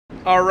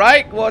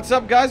Alright, what's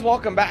up guys?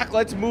 Welcome back.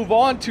 Let's move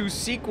on to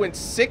sequence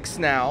 6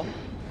 now.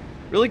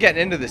 Really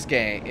getting into this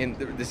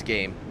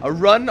game. A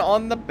run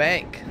on the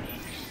bank.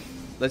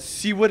 Let's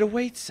see what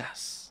awaits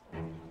us.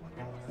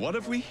 What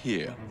have we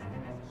here?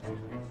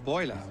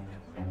 Boiler.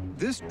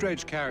 This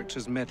Dredge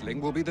character's meddling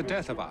will be the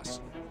death of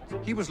us.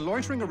 He was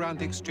loitering around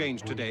the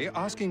exchange today,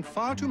 asking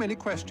far too many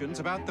questions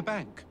about the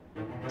bank.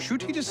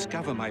 Should he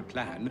discover my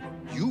plan,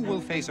 you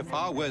will face a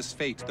far worse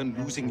fate than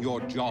losing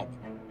your job.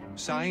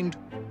 Signed,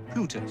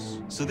 Plutus.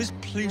 So this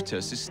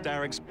Plutus is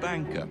Starrick's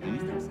banker,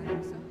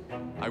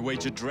 I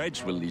wager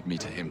Dredge will lead me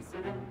to him.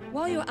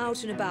 While you're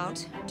out and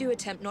about, do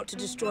attempt not to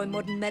destroy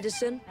modern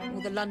medicine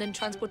or the London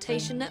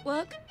transportation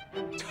network.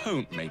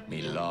 Don't make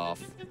me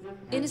laugh.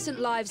 Innocent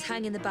lives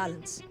hang in the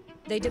balance.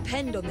 They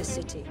depend on this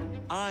city.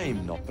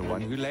 I'm not the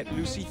one who let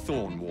Lucy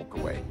Thorne walk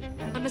away.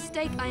 A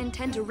mistake I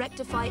intend to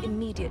rectify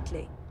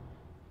immediately.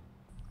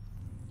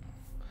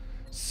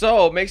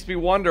 So, it makes me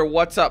wonder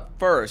what's up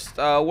first.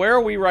 Where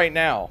are we right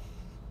now?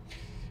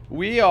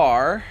 We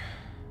are...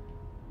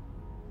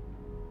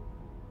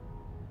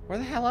 Where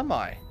the hell am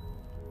I?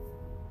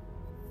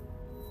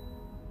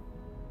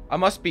 I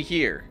must be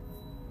here.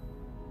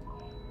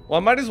 Well, I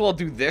might as well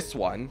do this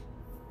one.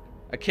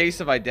 A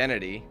case of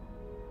identity.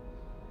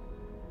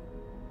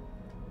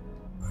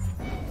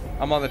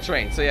 I'm on the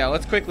train, so yeah,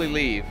 let's quickly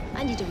leave.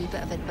 I need a wee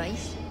bit of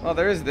advice. Oh,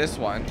 there is this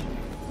one.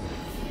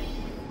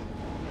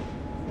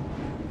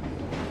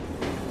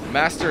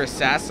 Master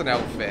Assassin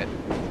outfit.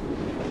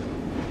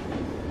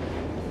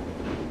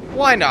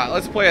 Why not?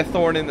 Let's play a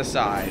thorn in the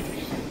side.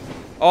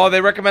 Oh,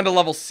 they recommend a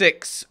level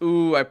 6.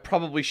 Ooh, I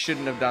probably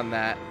shouldn't have done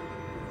that.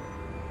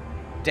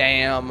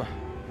 Damn.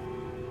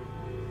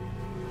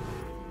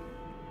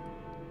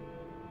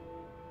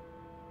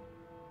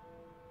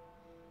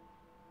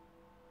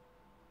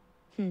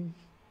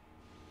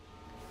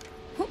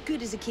 What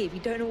good is a key if you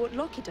don't know what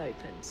lock it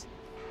opens?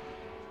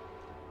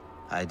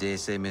 I dare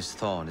say Miss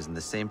Thorne is in the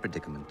same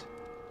predicament.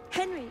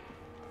 Henry!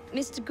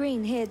 Mr.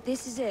 Green, here,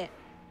 this is it.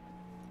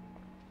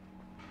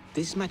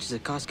 This matches a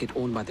casket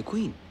owned by the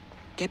Queen,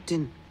 kept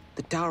in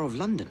the Tower of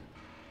London.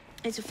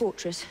 It's a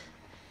fortress.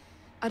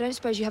 I don't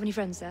suppose you have any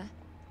friends there?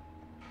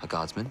 A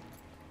guardsman?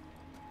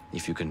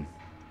 If you can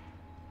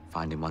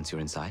find him once you're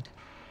inside.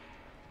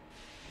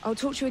 I'll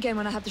talk to you again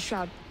when I have the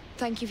shroud.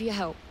 Thank you for your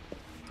help.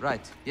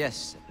 Right,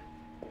 yes.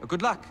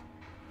 Good luck.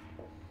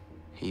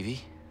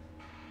 Evie?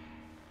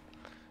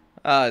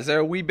 Is there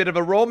a wee bit of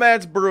a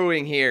romance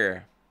brewing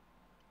here?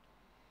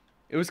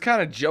 It was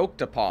kind of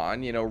joked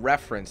upon, you know,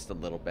 referenced a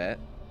little bit.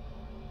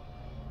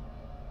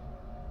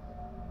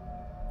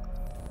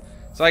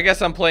 So I guess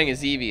I'm playing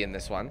as Evie in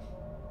this one.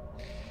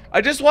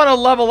 I just want to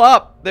level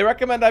up. They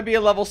recommend I be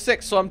a level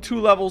 6, so I'm 2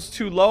 levels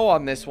too low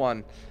on this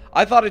one.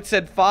 I thought it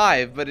said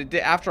 5, but it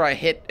did, after I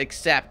hit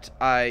accept,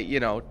 you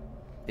know,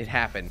 it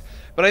happened.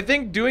 But I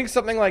think doing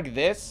something like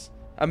this,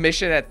 a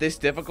mission at this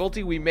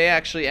difficulty, we may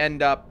actually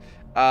end up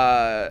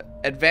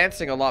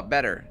advancing a lot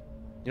better.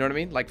 You know what I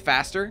mean? Like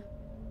faster.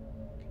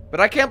 But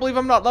I can't believe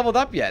I'm not leveled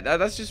up yet.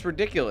 That's just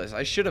ridiculous.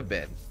 I should have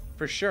been,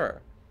 for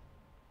sure.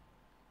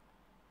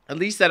 At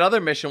least that other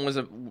mission was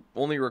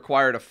only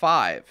required a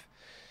 5.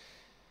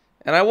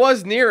 And I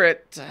was near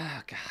it.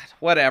 Oh, God.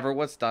 Whatever.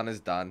 What's done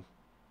is done.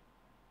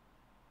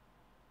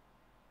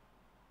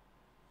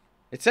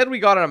 It said we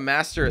got a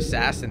Master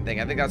Assassin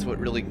thing. I think that's what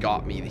really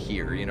got me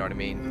here. You know what I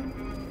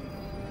mean?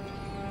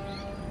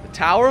 The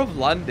Tower of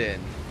London.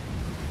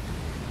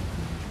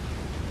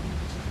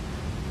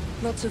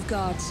 Lots of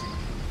guards.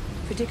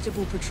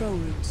 Predictable patrol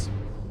routes.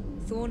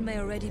 Thorne may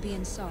already be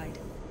inside.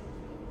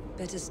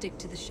 Better stick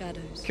to the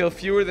shadows. Kill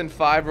fewer than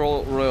 5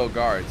 royal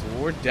guards.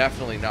 Well, we're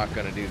definitely not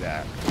going to do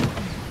that.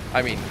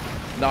 I mean,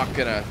 not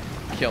going to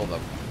kill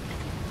them.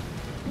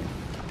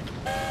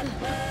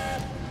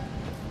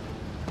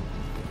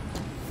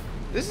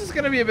 This is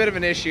going to be a bit of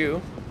an issue.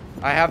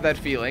 I have that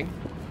feeling.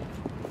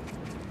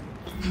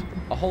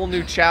 A whole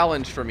new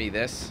challenge for me,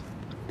 this.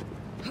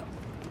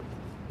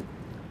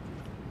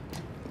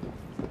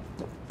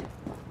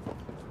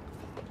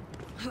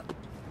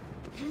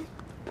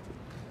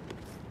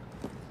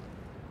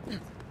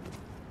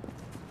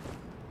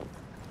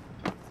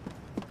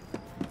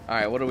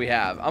 Alright, what do we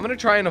have? I'm going to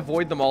try and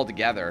avoid them all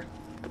together.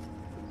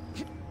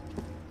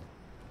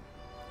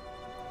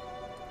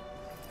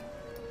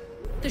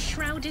 The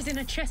shroud is in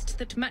a chest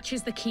that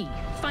matches the key.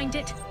 Find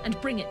it and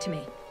bring it to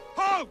me.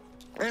 Halt!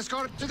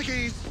 Escort to the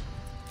keys.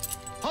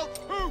 Halt!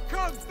 Who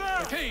comes there?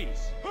 The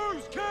keys.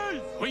 Whose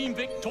keys? Queen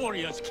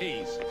Victoria's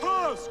keys.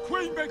 Hers,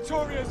 Queen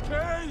Victoria's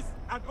keys,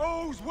 and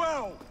all's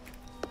well.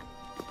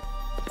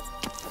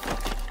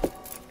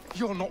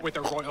 You're not with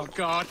the Royal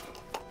Guard.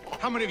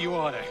 How many of you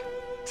are there?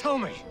 Tell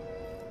me.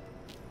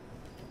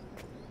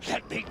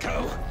 Let me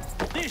go.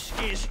 This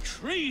is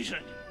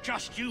treason.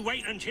 Just you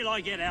wait until I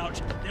get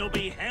out. There'll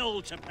be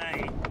hell to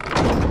pay.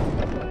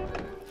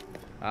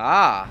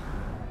 Ah.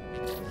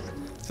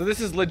 So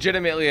this is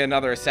legitimately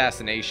another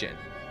assassination.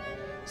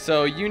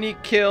 So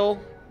unique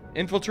kill,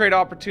 infiltrate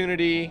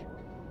opportunity,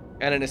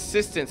 and an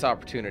assistance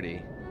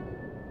opportunity.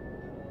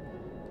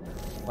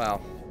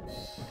 Wow.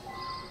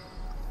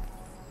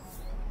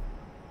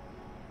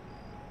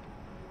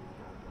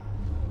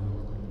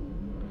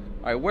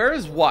 Alright, where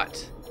is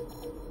what?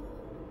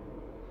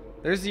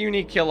 There's the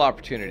unique kill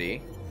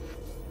opportunity.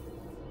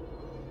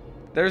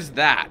 There's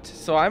that.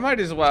 So I might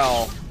as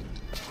well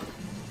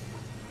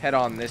head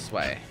on this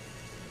way.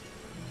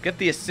 Get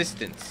the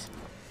assistance.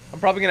 I'm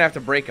probably gonna have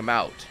to break him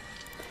out.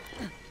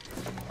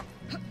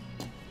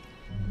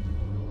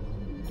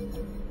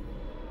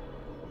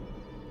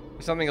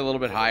 Something a little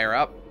bit higher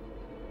up.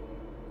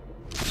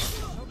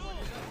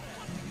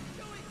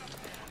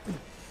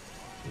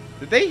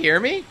 Did they hear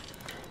me?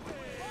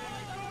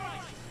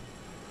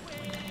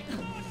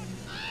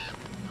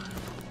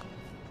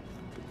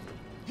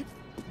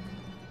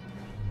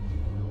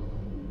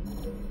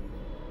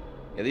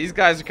 Yeah, these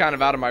guys are kind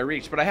of out of my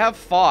reach, but I have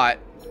fought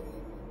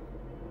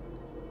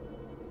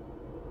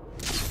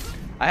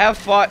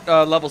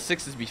level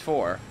 6s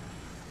before.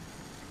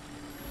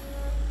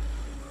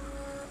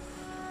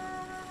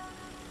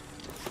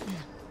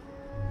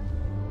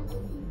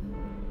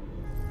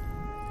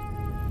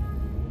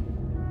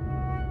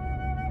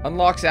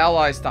 Unlocks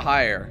allies to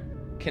hire.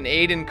 Can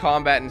aid in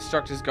combat and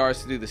instruct his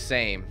guards to do the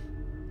same.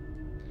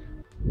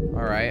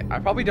 Alright, I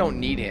probably don't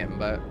need him,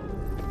 but...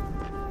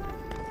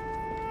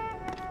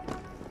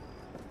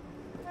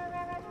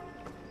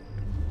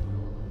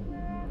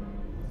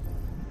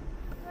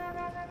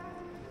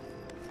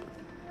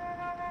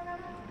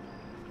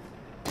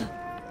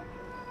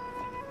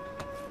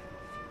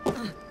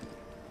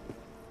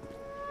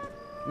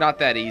 Not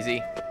that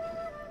easy.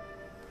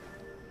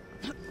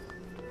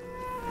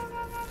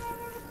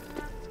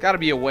 Gotta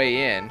be a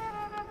way in.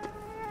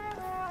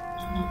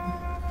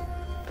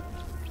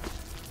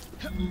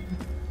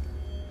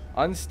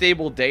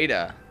 Unstable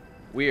data.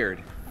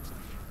 Weird.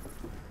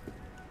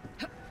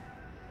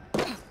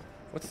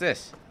 What's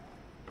this?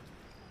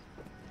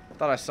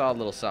 Thought I saw a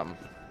little something.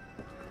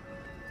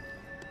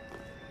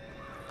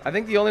 I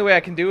think the only way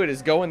I can do it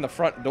is go in the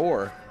front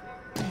door.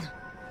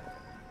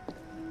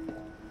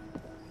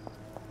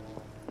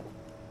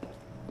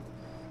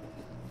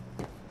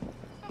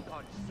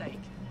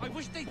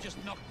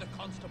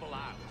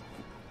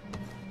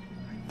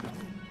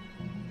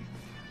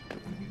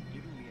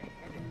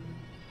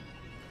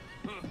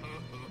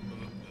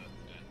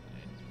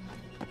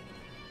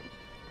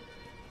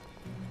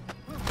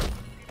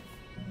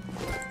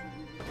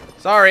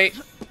 Sorry.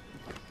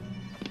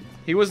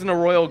 He wasn't a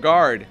royal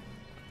guard.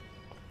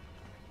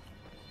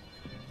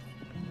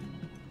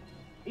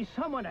 Is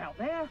someone out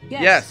there?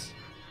 Yes.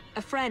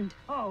 A friend.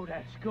 Oh,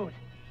 that's good.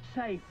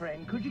 Say,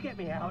 friend, could you get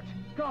me out?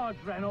 Guards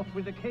ran off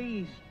with the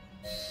keys.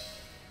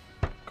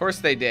 Of course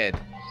they did.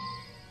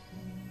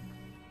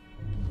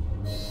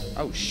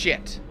 Oh,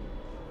 shit.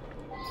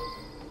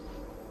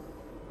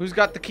 Who's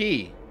got the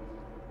key?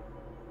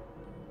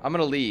 I'm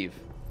gonna leave.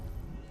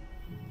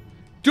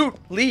 Dude,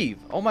 leave.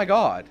 Oh my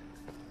god.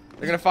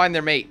 They're gonna find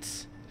their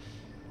mates.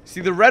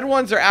 See, the red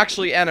ones are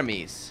actually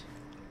enemies.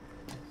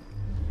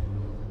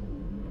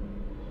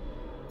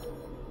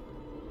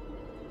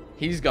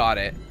 He's got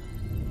it.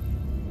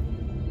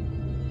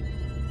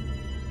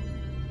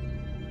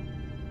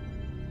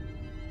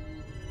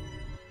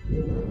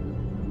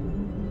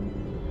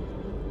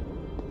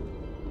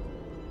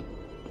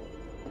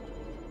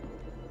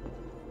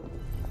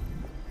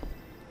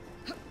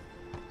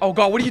 Oh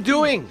god, what are you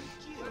doing?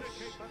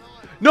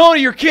 No,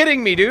 you're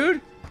kidding me, dude.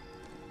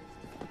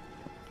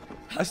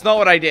 That's not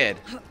what I did.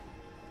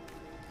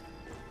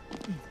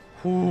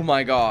 Oh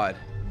my god.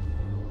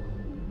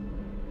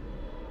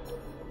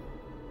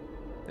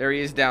 There he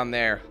is down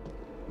there.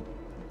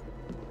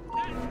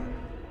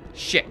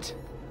 Shit.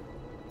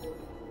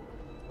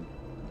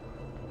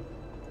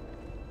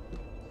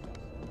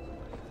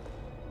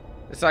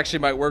 This actually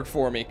might work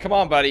for me. Come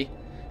on, buddy.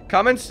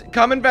 Come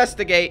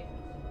investigate.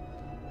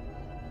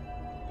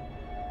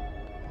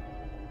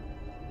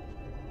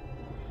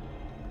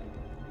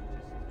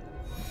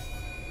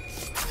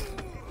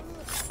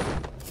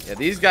 Yeah,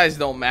 these guys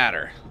don't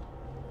matter.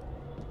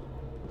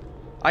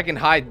 I can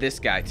hide this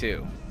guy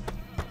too.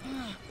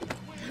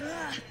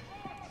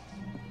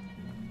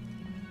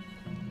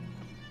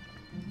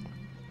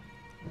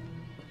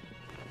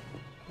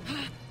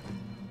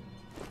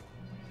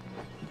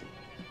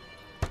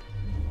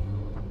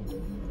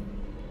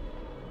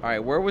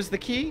 Alright, where was the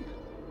key?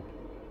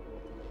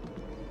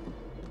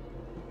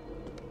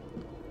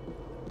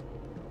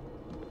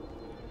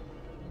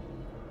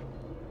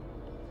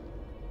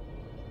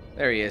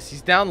 There he is.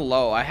 He's down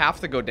low. I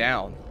have to go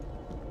down.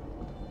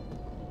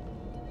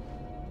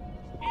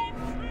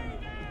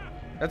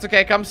 That's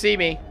okay. Come see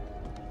me.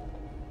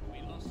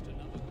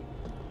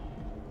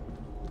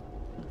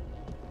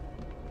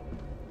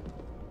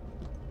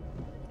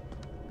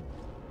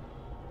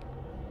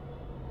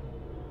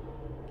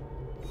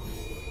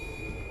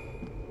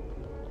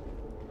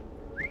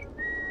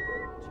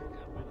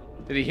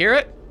 Did he hear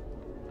it?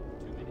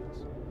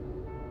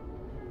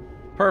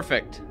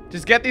 Perfect.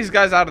 Just get these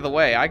guys out of the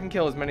way. I can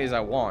kill as many as I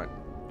want.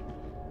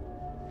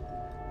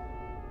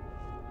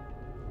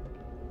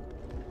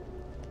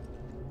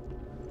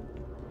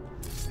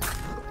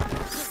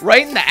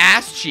 Right in the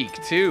ass cheek,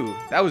 too.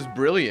 That was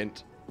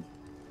brilliant.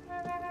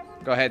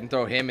 Go ahead and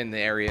throw him in the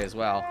area as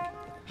well.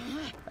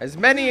 As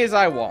many as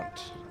I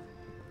want.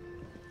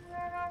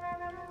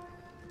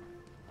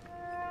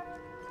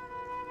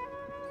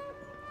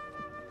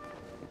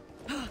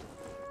 A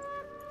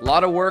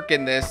lot of work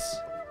in this.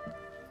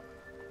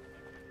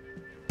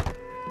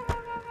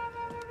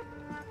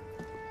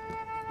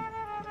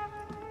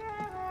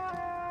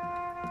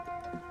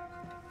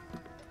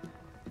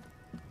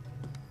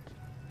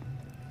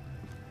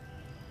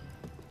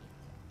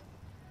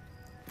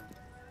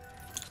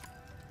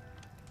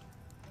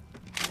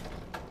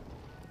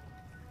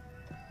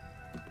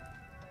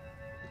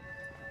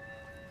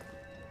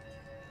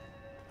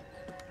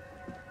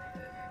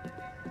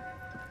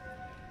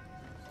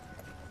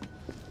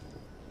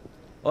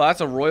 Well,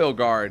 that's a royal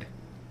guard.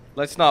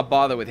 Let's not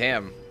bother with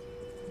him.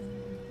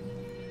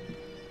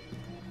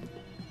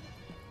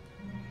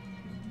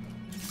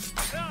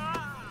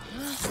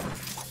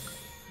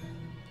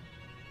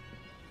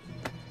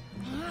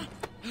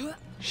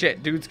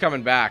 Shit, dude's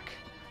coming back.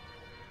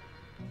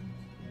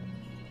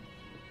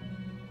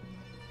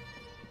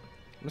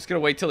 I'm just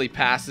gonna wait till he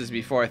passes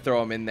before I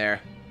throw him in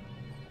there.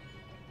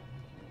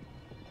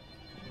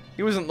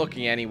 He wasn't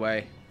looking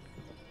anyway.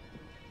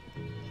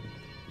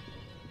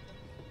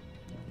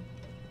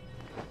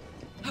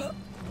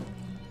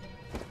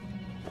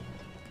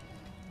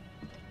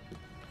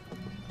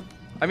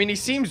 I mean, he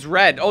seems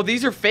red. Oh,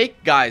 these are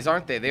fake guys,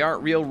 aren't they? They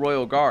aren't real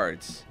royal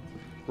guards.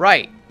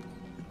 Right.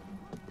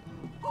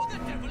 Who the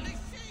devil is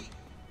she?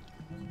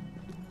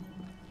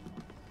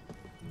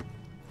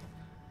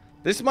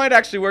 This might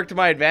actually work to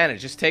my advantage.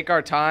 Just take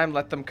our time,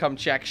 let them come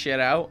check shit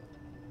out.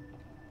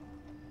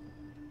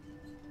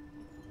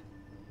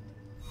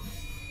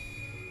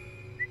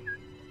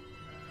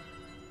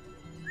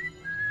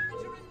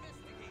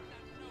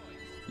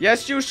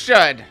 Yes, you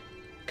should.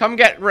 Come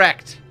get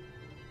wrecked.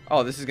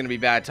 Oh, this is going to be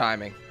bad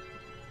timing.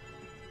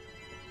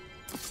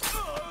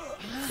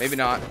 Maybe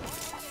not.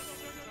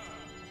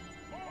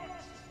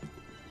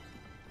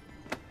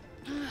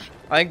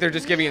 I think they're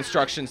just giving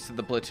instructions to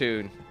the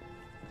platoon.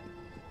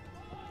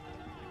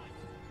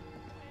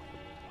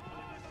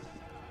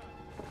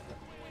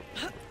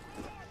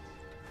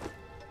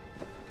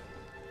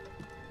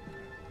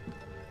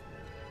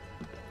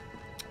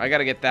 I got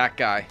to get that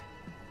guy.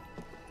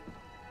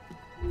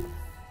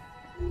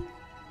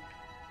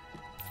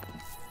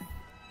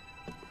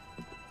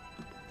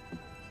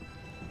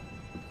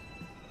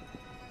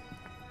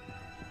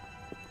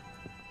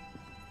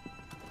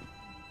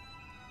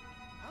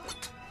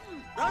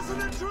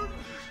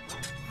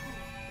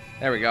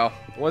 There we go.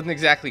 Wasn't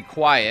exactly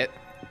quiet.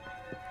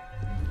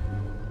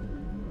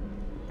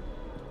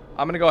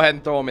 I'm gonna go ahead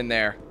and throw him in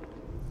there.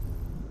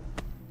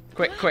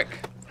 Quick, quick.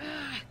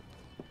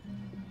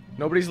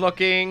 Nobody's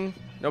looking.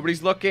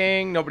 Nobody's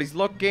looking. Nobody's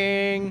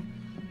looking.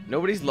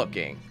 Nobody's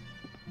looking.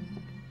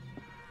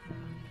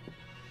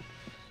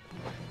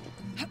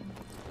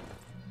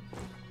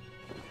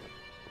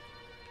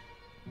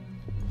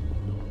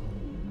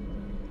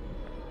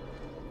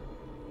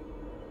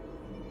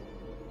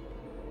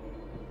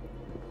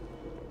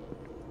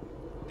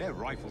 Their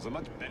rifles are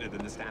much better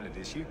than the standard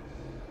issue.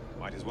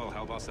 Might as well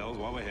help ourselves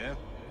while we're here.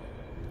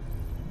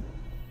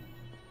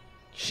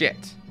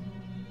 Shit.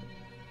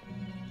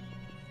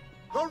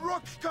 The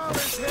Rockstar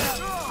is here!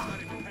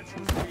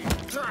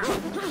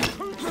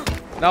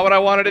 Not what I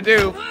wanted to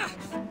do.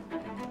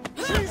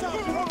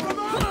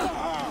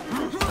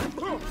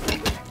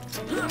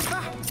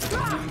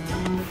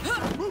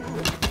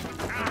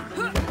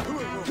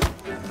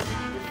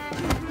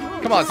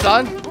 Come on,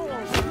 son.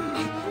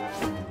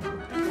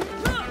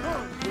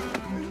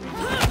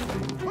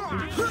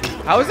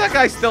 How is that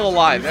guy still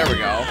alive? There we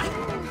go.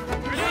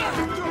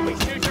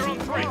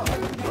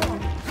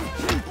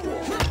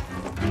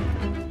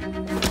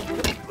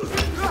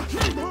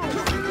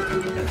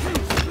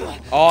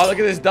 Oh, look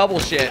at this double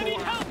shit.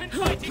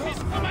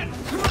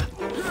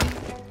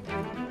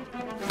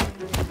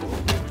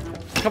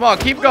 Come on,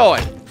 keep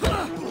going.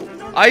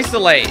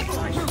 Isolate.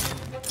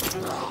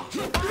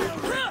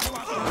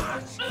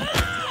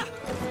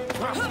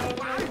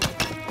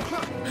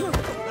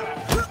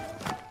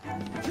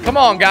 Come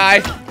on, guy.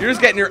 You're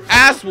just getting your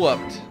ass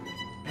whooped.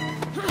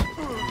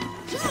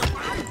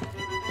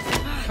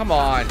 Come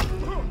on.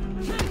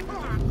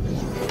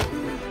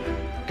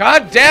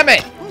 God damn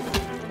it.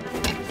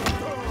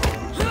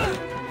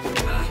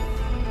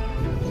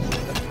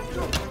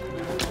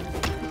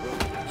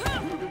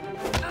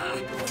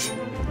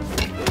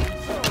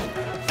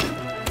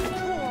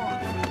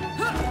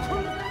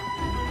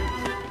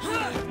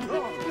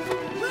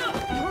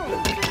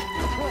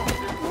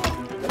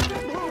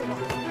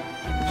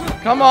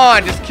 Come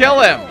on, just kill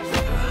him.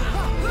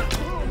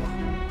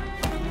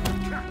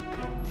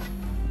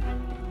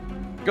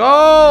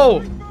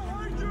 Go!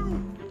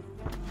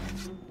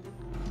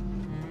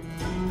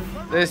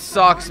 This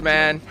sucks,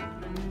 man.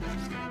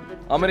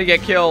 I'm gonna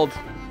get killed.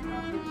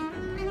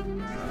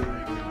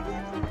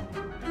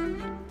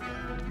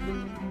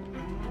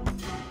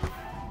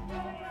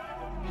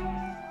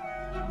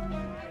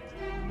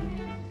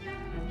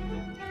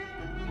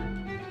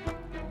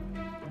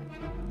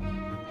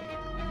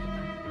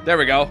 There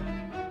we go.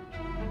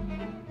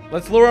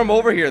 Let's lure him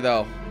over here,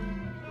 though.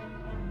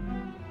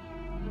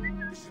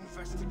 This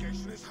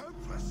investigation is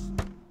hopeless.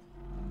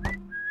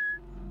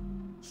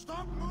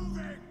 Stop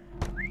moving.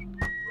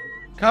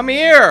 Come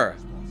here.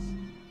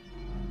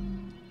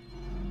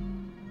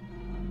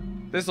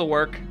 This'll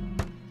work.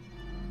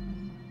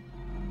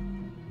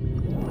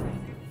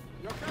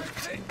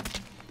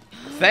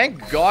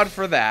 Thank God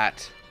for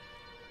that.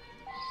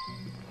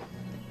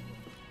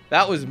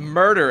 That was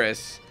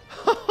murderous.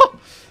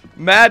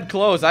 Mad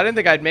close. I didn't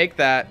think I'd make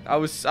that. I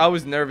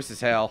was nervous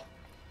as hell.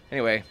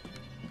 Anyway,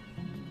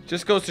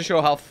 just goes to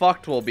show how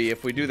fucked we'll be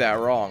if we do that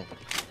wrong.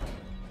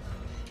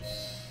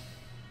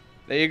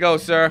 There you go,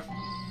 sir.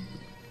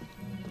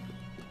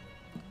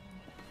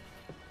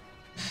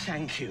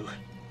 Thank you.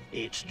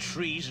 It's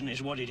treason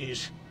is what it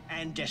is,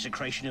 and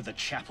desecration of the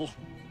chapel.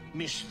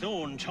 Miss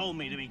Thorne told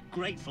me to be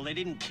grateful they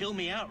didn't kill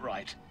me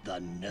outright. The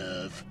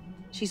nerve.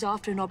 She's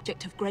after an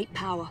object of great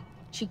power.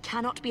 She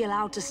cannot be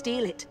allowed to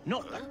steal it.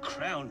 Not the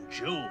crown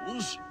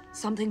jewels.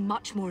 Something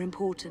much more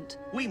important.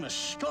 We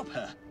must stop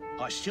her.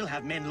 I still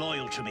have men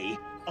loyal to me.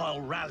 I'll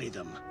rally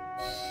them.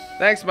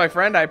 Thanks, my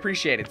friend. I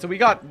appreciate it. So we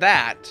got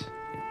that.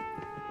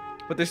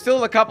 But there's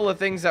still a couple of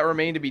things that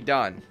remain to be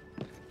done.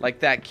 Like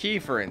that key,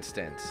 for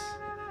instance.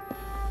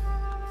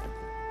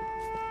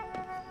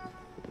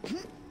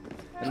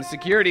 And the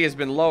security has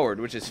been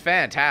lowered, which is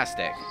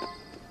fantastic.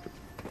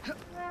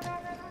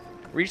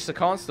 Reach the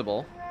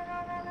constable.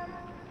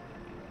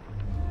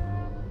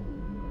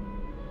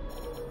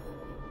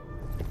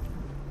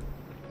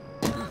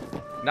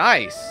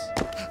 Nice.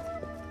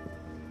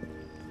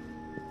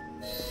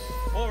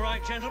 All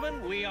right,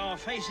 gentlemen, we are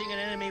facing an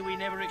enemy we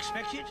never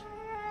expected.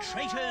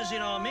 Traitors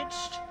in our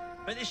midst,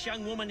 but this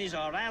young woman is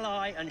our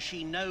ally and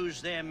she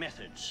knows their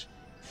methods.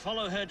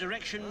 Follow her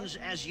directions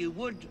as you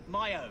would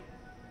my own.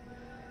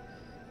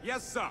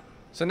 Yes, sir.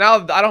 So now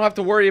I don't have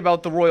to worry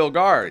about the Royal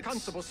Guards. The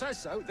constable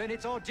says so, then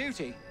it's our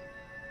duty.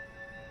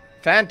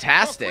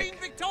 Fantastic.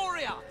 Queen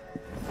Victoria.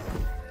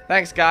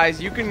 Thanks,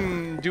 guys. You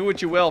can do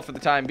what you will for the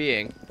time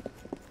being.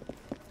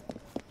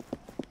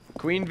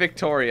 Queen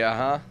Victoria,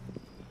 huh?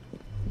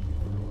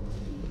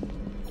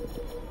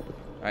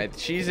 Alright,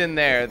 she's in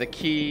there. The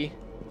key.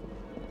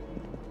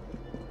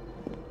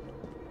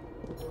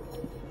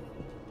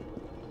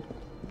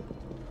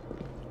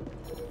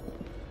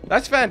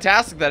 That's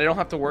fantastic that I don't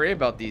have to worry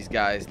about these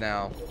guys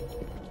now.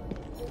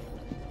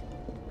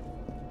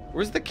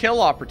 Where's the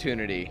kill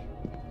opportunity?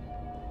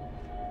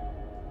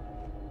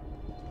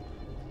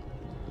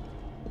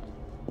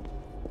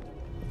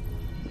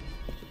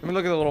 Let me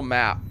look at the little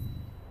map.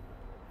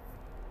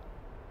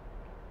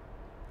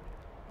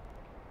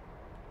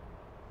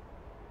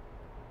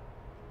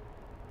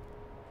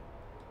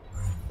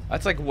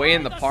 That's like way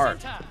in the park.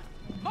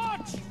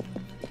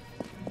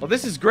 Well,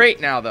 this is great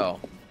now, though.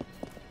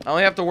 I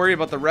only have to worry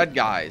about the red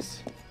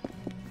guys.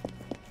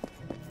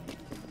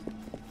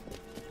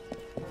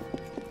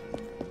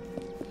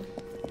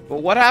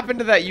 But what happened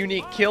to that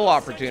unique kill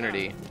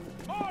opportunity?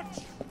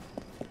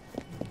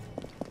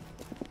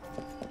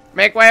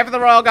 Make way for the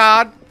Royal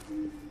Guard.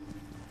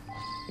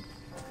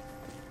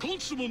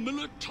 Constable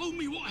Miller told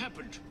me what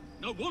happened.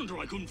 No wonder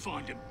I couldn't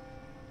find him.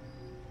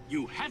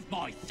 You have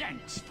my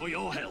thanks for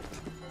your help.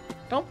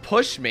 Don't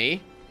push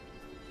me.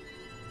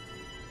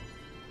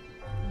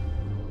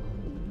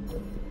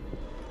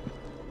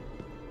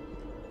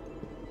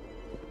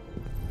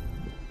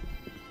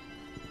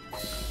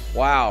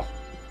 Wow.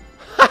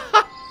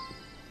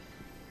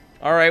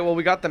 Alright, well,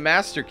 we got the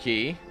master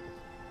key.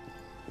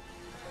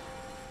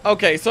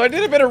 Okay, so I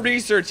did a bit of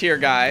research here,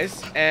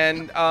 guys.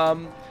 And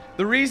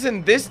the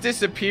reason this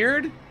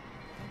disappeared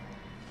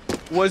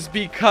was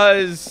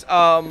because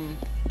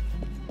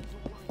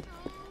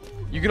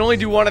you can only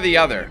do one or the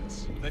other.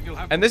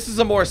 And this is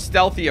a more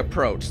stealthy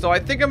approach. So I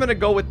think I'm going to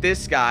go with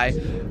this guy.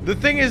 The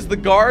thing is, the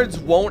guards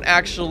won't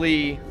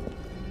actually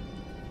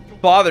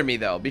bother me,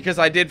 though, because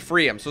I did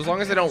free him. So as long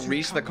as I don't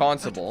reach the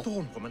constable. That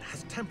Thorne woman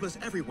has Templars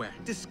everywhere,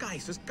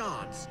 disguised as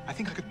guards. I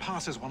think I could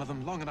pass as one of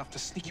them long enough to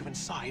sneak you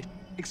inside,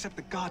 except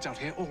the guards out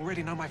here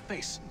already know my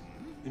face.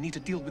 You need to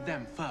deal with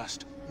them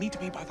first.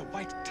 Meet me by the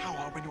White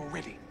Tower when you're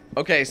ready.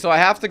 Okay, so I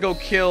have to go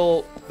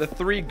kill the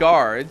 3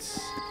 guards.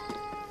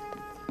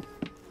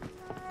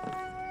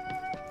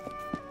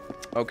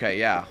 Okay,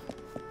 yeah.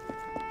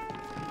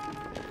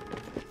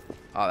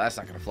 Oh, that's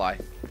not gonna fly.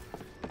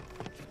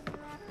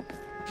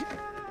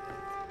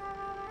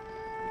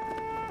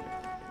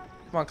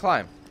 Come on,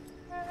 climb.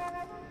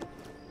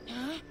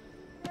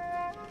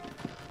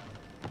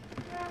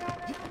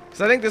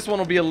 Because I think this one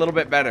will be a little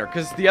bit better.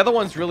 Because the other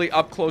one's really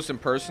up close and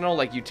personal.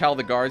 Like, you tell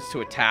the guards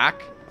to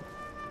attack.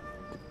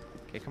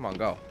 Okay, come on,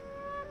 go.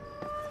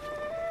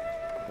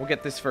 We'll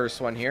get this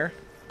first one here.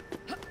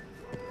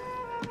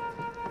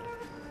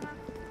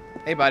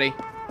 Hey, buddy.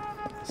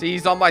 See,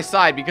 he's on my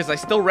side because I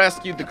still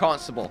rescued the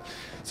constable.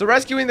 So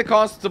rescuing the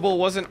constable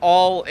wasn't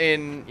all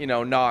in, you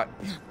know, not,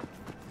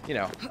 you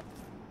know.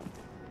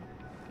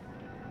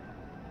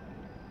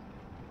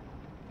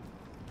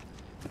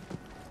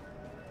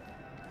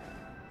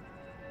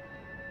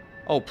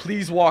 Oh,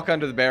 please walk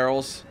under the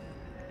barrels.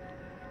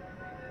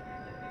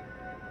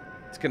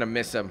 gonna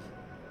miss him.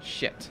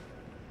 Shit.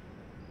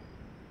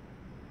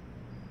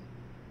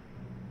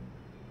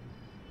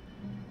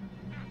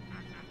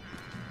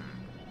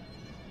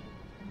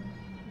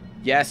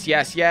 Yes,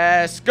 yes,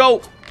 yes.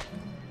 Go!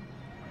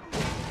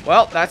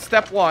 Well, that's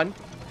step one.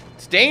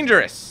 It's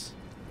dangerous.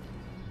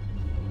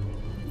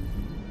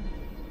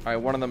 Alright,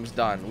 one of them's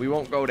done. We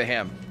won't go to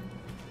him.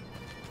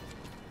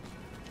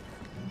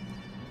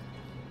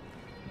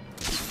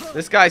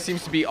 This guy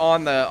seems to be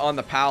on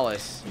the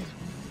palace.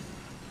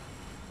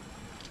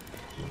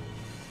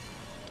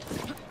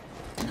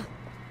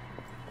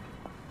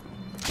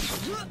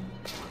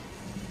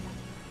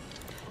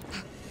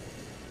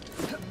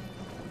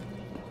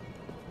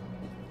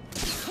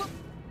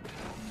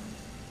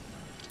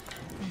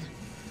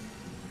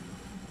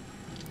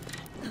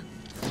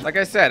 Like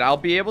I said, I'll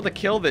be able to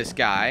kill this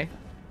guy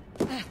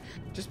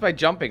just by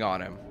jumping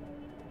on him.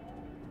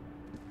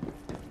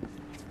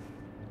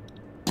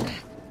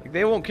 Like,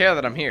 they won't care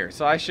that I'm here,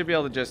 so I should be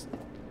able to just...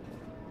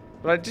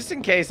 But just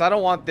in case, I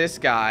don't want this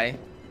guy.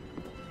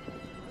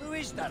 Who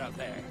is that up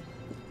there?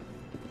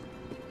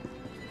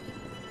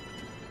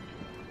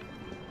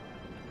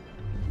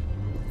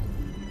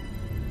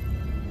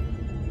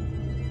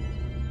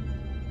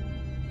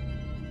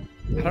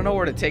 I don't know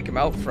where to take him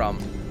out from.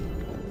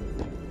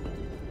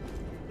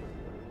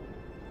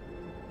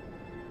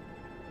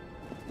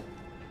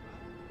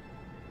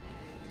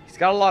 He's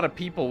got a lot of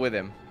people with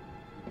him.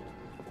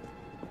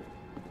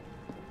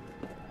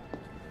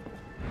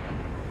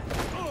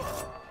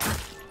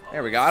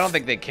 There we go. I don't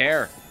think they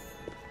care.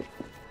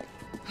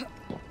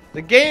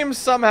 The game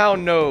somehow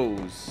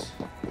knows.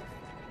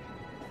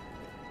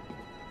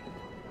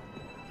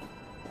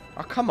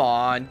 Oh, come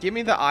on. Give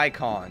me the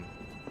icon.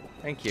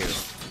 Thank you.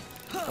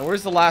 Oh,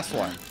 where's the last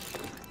one?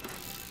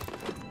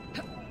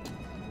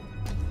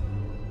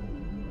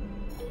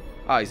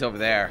 Oh, he's over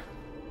there.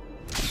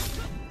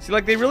 See,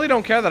 like, they really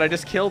don't care that I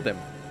just killed him.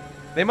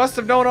 They must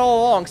have known all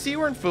along. See, you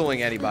weren't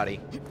fooling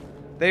anybody.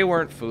 They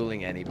weren't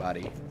fooling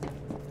anybody.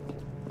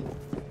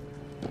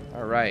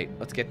 Alright,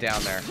 let's get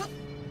down there.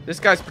 This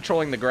guy's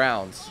patrolling the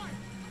grounds.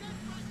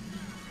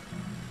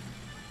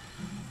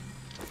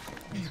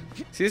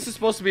 See, this is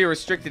supposed to be a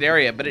restricted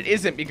area, but it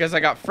isn't because I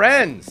got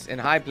friends in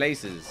high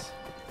places.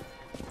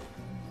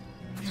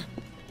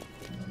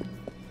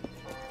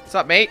 What's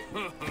up, mate?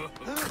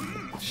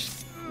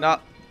 No,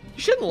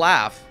 you shouldn't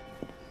laugh.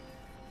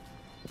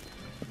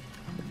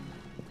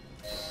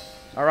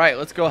 Alright,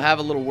 let's go have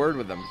a little word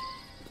with them.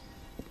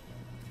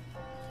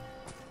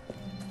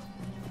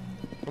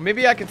 Well,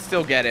 maybe I can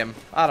still get him.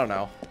 I don't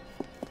know.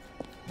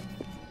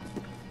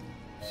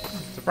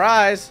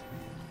 Surprise!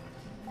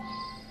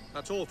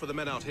 That's all for the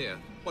men out here.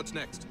 What's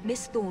next?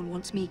 Miss Thorne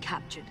wants me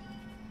captured.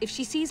 If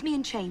she sees me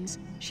in chains,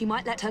 she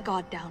might let her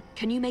guard down.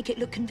 Can you make it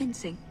look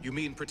convincing? You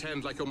mean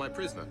pretend like you're my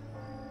prisoner?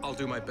 I'll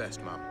do my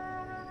best, Mum.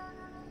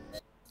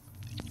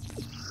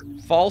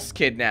 False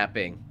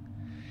kidnapping.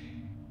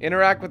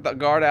 Interact with the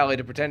guard alley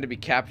to pretend to be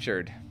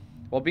captured.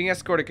 While being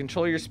escorted,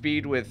 control your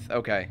speed with...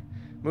 Okay.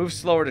 Move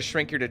slower to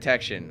shrink your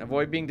detection.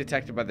 Avoid being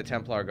detected by the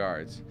Templar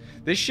guards.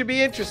 This should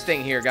be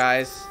interesting here,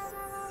 guys.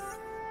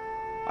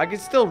 I can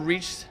still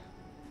reach...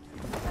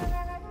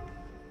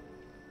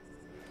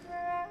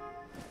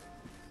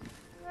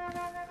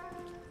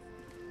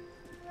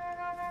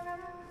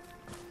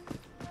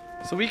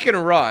 So we can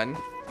run.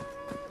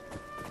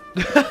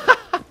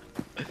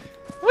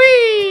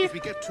 Whee! If we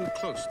get too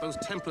close, those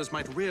Templars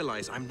might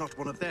realize I'm not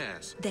one of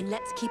theirs. Then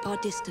let's keep our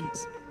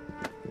distance.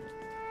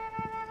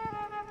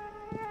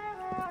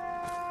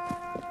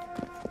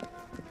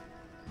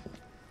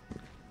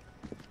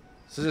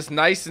 So just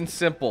nice and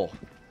simple.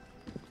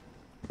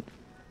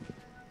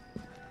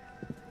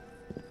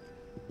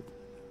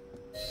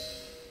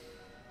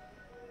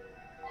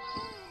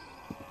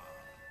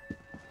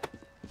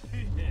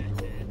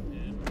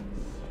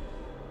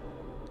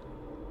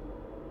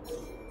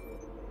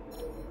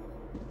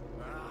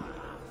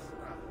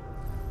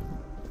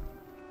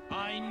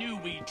 I knew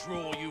we'd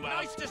draw you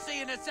out. Nice to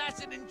see an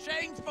assassin in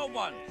chains for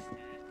once.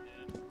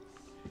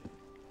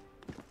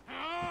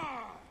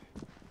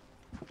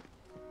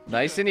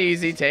 Nice and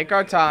easy. Take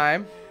our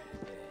time.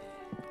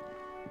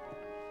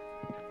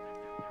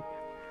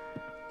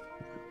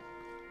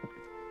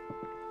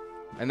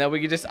 And then we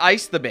can just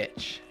ice the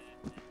bitch.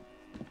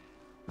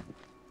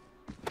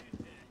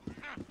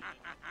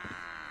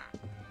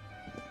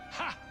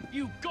 Ha!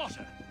 You got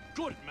her.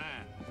 Good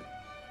man.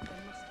 There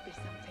must be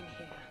something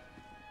here.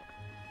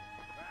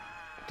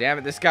 Damn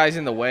it, this guy's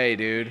in the way,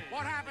 dude.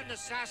 What happened,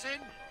 assassin?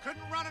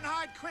 Couldn't run and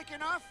hide quick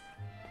enough?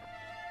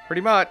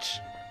 Pretty much.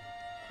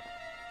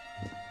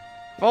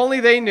 If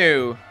only they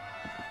knew.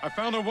 I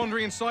found her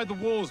wandering inside the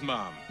walls,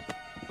 Ma'am.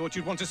 Thought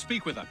you'd want to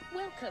speak with her.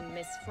 Welcome,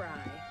 Miss Frye.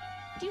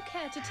 Do you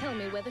care to tell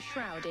me where the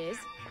shroud is?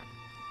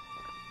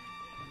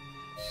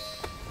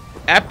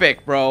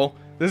 Epic, bro.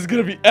 This is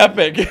gonna be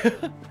epic.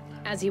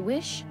 As you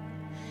wish.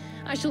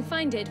 I shall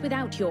find it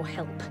without your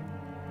help.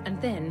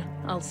 And then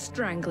I'll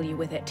strangle you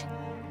with it.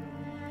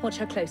 Watch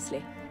her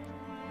closely.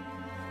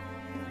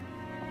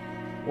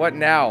 What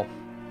now?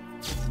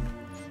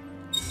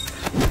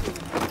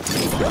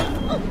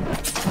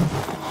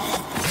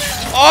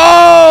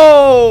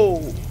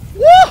 Oh!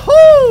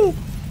 Woohoo!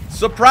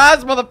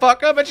 Surprise,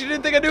 motherfucker! Bet you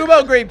didn't think I knew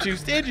about grape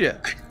juice, did you?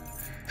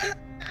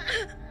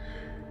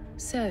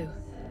 So,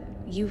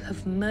 you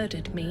have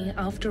murdered me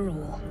after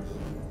all.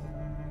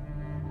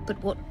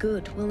 But what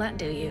good will that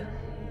do you?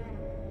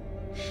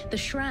 The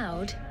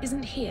shroud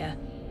isn't here.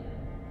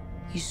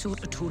 You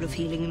sought a tool of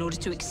healing in order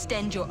to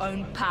extend your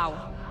own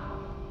power.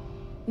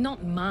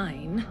 Not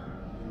mine.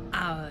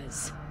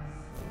 Ours.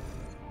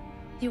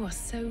 You are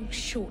so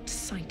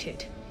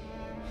short-sighted.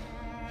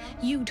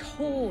 You'd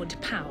hoard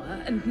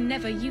power and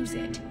never use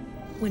it,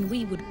 when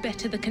we would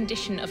better the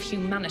condition of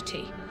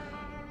humanity.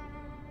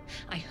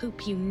 I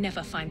hope you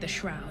never find the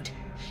shroud.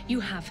 You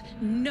have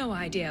no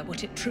idea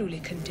what it truly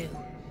can do.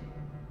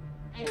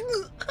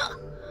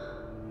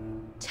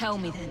 Tell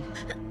me then.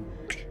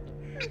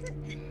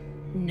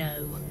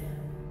 No.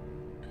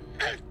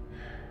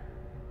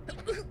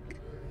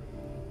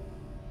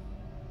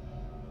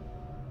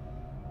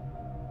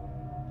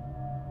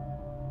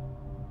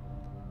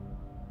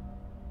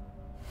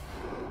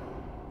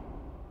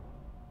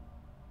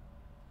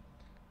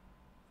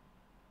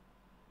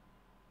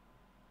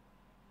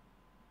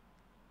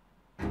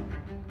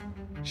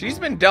 She's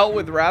been dealt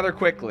with rather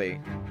quickly,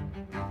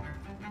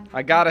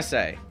 I gotta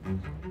say.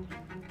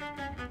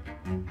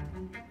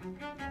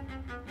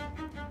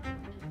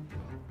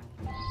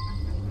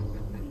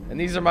 And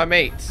these are my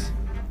mates.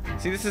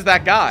 See, this is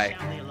that guy.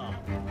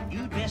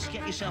 You'd best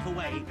get yourself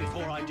away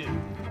before I do.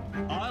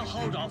 I'll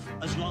hold off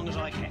as long as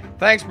I can.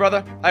 Thanks,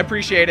 brother. I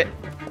appreciate it.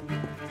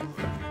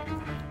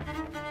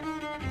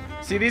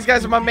 See, these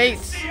guys are my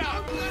mates.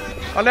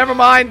 Oh, never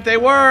mind. They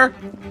were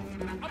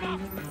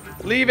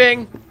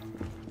leaving.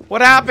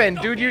 What happened?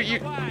 Dude, you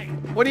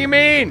what do you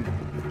mean?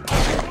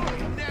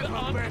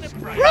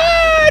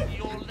 Run!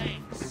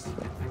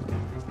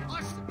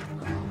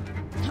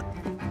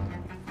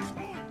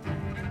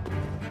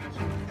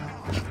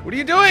 What are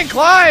you doing?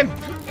 Climb!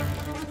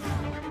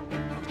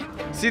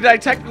 See, did I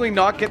technically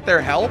not get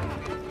their help?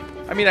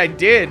 I mean, I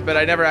did, but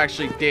I never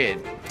actually did.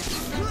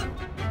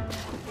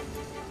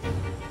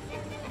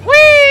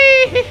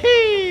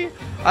 Whee!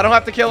 I don't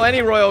have to kill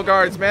any royal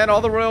guards, man.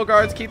 All the royal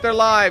guards keep their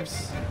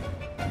lives.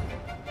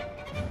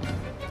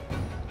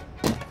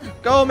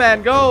 Go,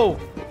 man, go!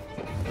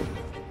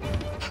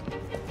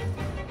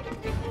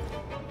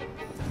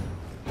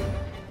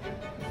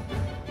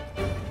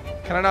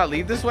 Can I not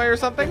lead this way or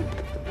something?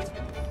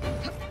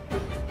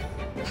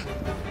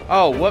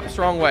 Oh, whoops,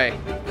 wrong way.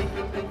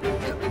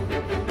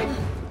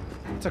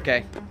 It's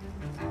okay.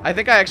 I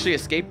think I actually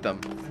escaped them.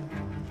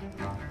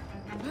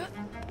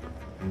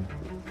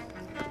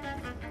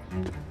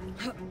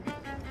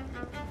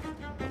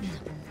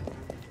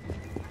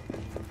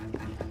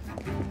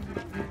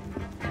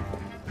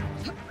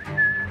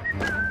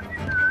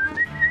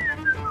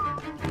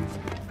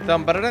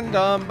 Dum ba dum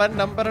dum ba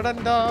dum ba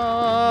dum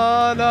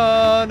da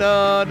da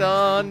da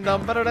da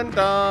dum ba dum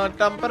da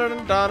dum ba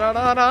dum da da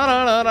da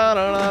da da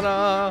da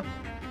da.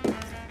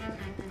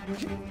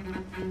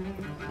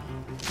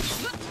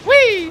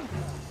 Whee!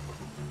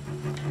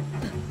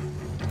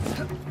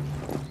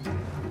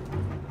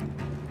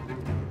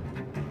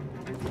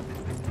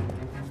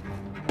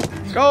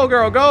 Go,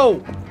 girl,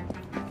 go!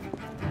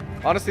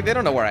 Honestly, they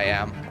don't know where I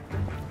am.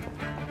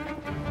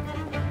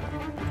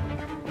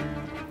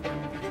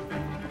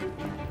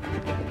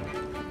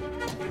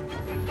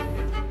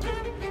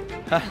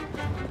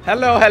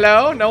 Hello,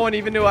 hello. No one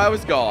even knew I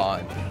was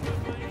gone.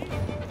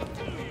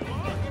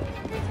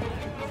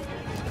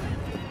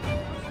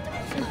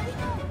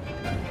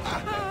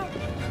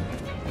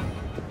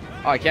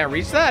 Oh, I can't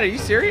reach that? Are you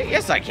serious?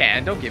 Yes, I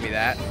can. Don't give me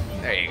that.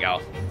 There you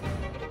go.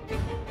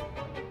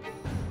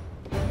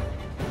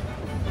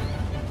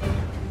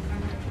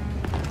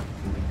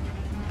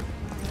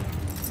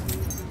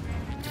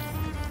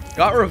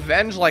 Got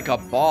revenge like a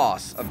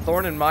boss. A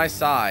thorn in my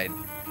side.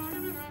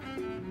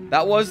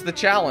 That was the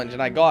challenge,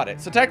 and I got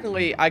it. So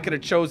technically, I could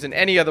have chosen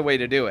any other way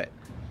to do it.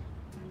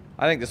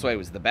 I think this way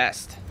was the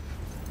best.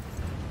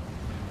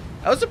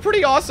 That was a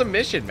pretty awesome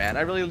mission, man.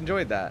 I really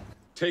enjoyed that.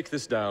 Take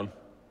this down.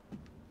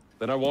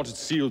 Then I want it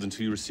sealed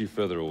until you receive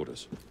further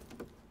orders.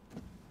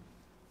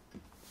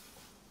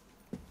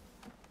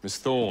 Miss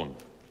Thorne.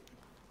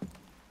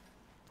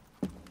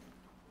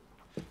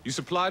 You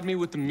supplied me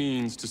with the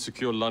means to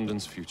secure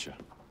London's future.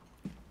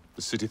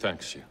 The city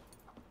thanks you.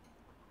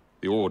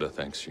 The Order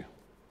thanks you.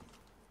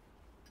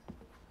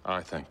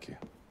 I thank you.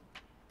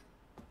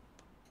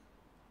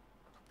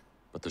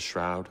 But the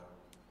shroud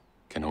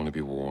can only be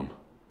worn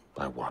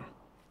by one.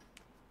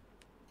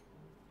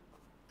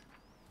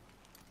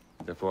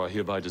 Therefore, I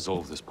hereby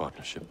dissolve this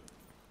partnership.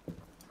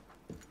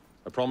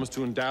 I promise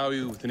to endow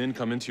you with an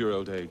income into your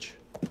old age.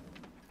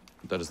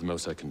 That is the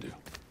most I can do.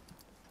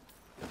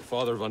 The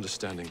Father of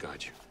Understanding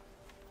guide you.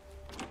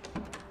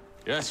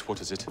 Yes, what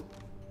is it?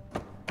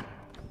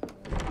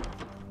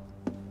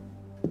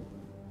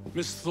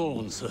 Miss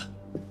Thorne, sir.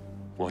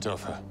 What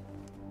of her?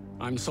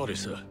 I'm sorry,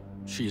 sir.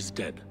 She is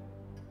dead.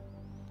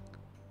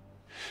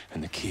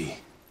 And the key?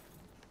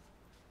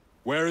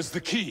 Where is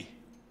the key?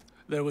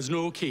 There was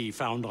no key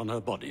found on her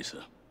body,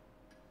 sir.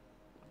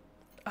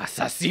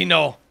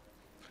 Assassino!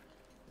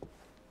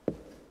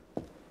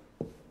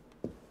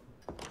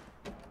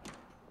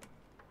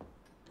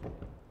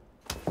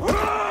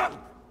 The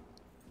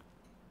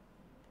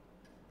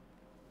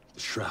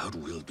shroud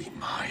will be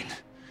mine,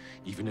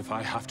 even if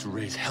I have to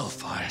raise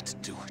hellfire to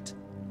do it.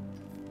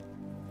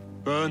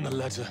 Burn the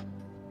letter.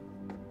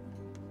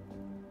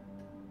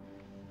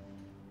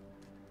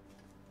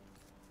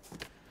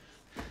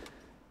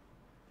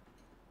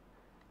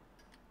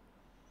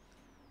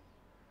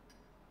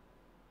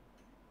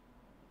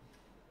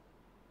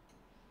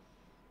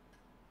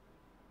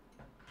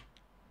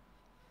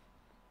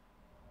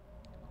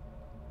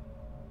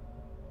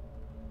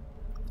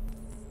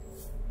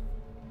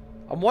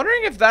 I'm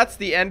wondering if that's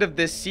the end of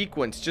this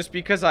sequence just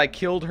because I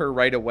killed her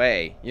right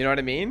away. You know what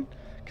I mean?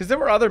 Because there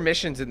were other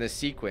missions in this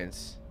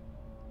sequence.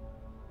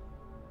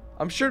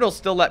 I'm sure it'll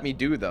still let me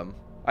do them.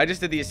 I just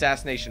did the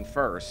assassination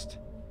first.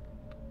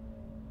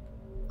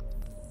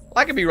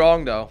 I could be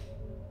wrong, though.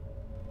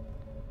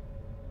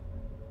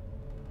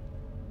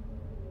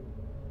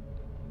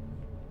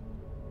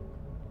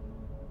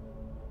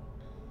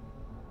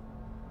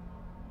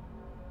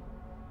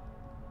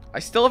 I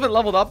still haven't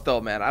leveled up,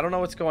 though, man. I don't know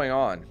what's going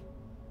on.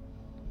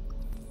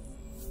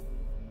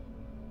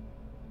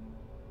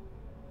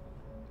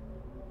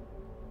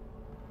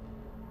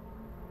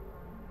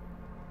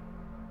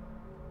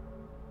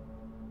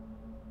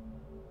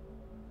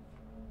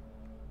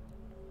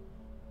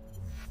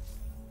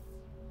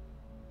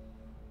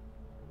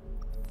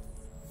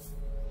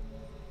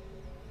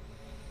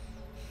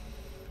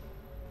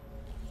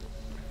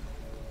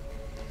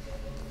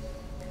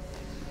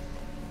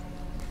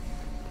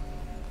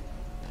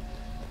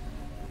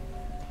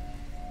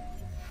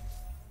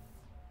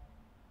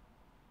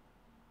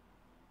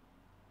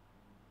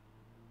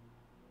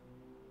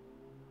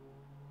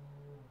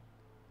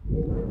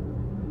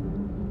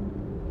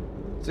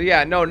 So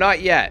yeah, no,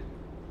 not yet.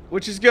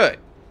 Which is good.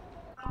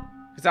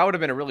 Because that would have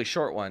been a really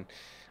short one.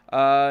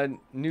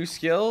 New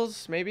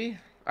skills, maybe?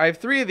 I have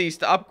 3 of these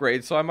to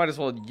upgrade, so I might as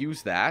well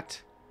use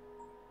that.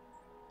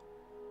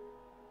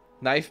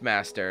 Knife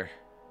Master.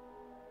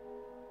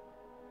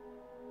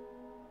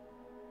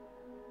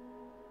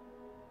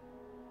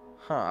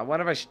 Huh, I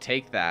wonder if I should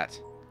take that.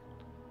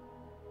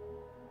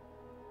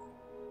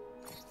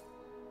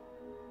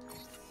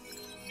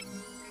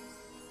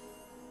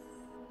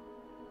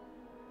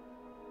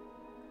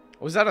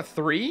 Was that a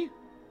 3?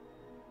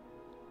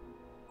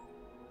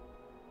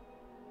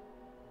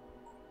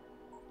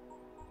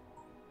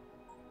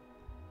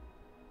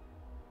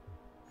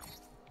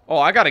 Oh,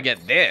 I gotta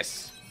get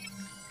this.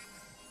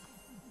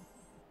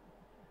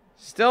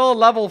 Still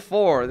level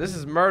 4. This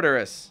is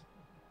murderous.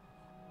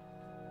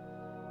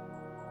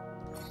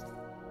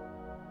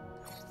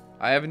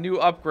 I have new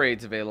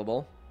upgrades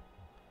available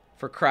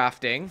for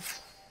crafting.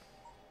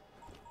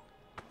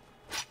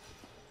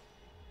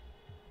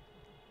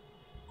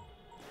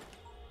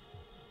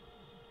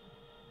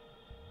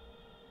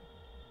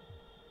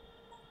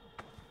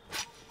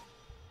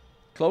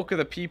 Cloak of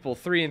the People,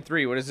 3 and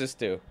 3. What does this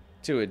do?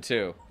 2 and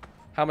 2.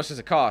 How much does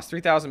it cost?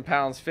 3,000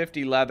 pounds,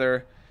 50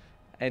 leather,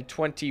 and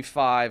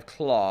 25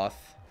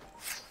 cloth.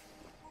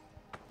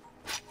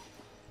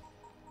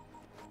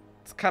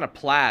 It's kind of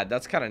plaid.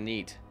 That's kind of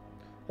neat.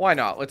 Why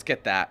not? Let's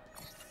get that.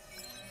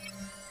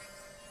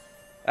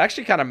 It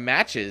actually kind of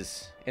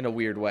matches in a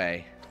weird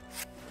way.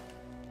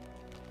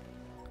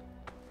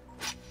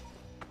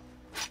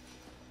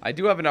 I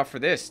do have enough for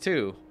this,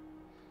 too.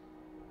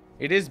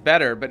 It is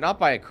better, but not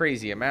by a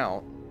crazy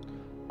amount.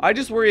 I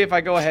just worry if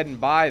I go ahead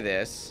and buy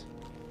this.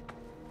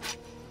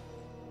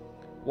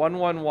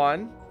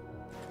 111.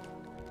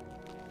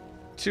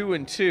 2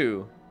 and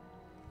 2.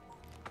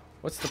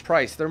 What's the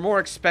price? They're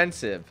more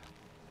expensive.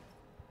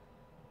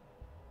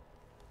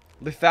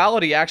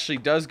 Lethality actually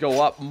does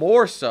go up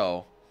more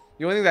so.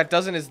 The only thing that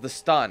doesn't is the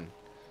stun.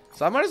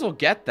 So I might as well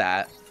get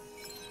that.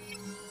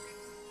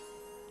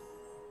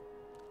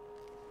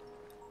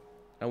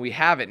 And we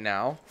have it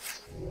now.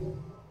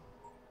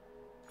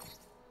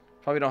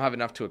 Probably don't have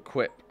enough to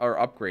equip or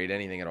upgrade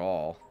anything at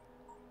all.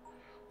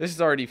 This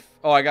is already...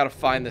 Oh, I gotta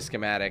find the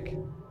schematic.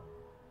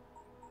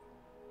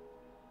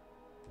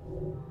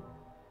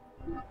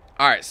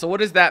 Alright, so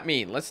what does that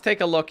mean? Let's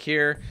take a look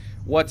here.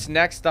 What's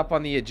next up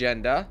on the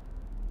agenda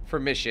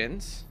for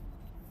missions?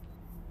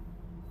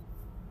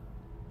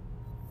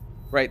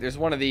 Right, there's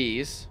one of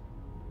these.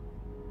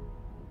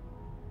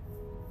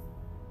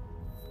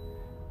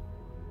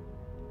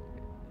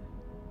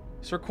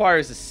 This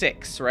requires a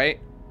 6, right?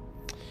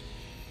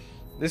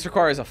 This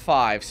requires a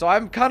 5. So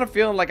I'm kind of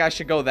feeling like I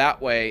should go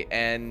that way.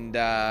 And,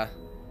 well,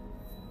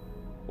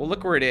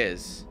 look where it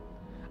is.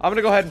 I'm going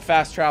to go ahead and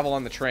fast travel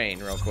on the train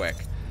real quick.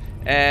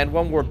 And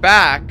when we're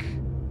back,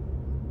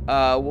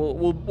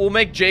 we'll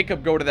make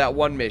Jacob go to that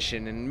one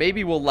mission. And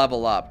maybe we'll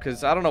level up.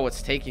 Because I don't know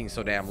what's taking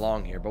so damn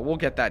long here. But we'll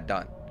get that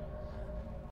done.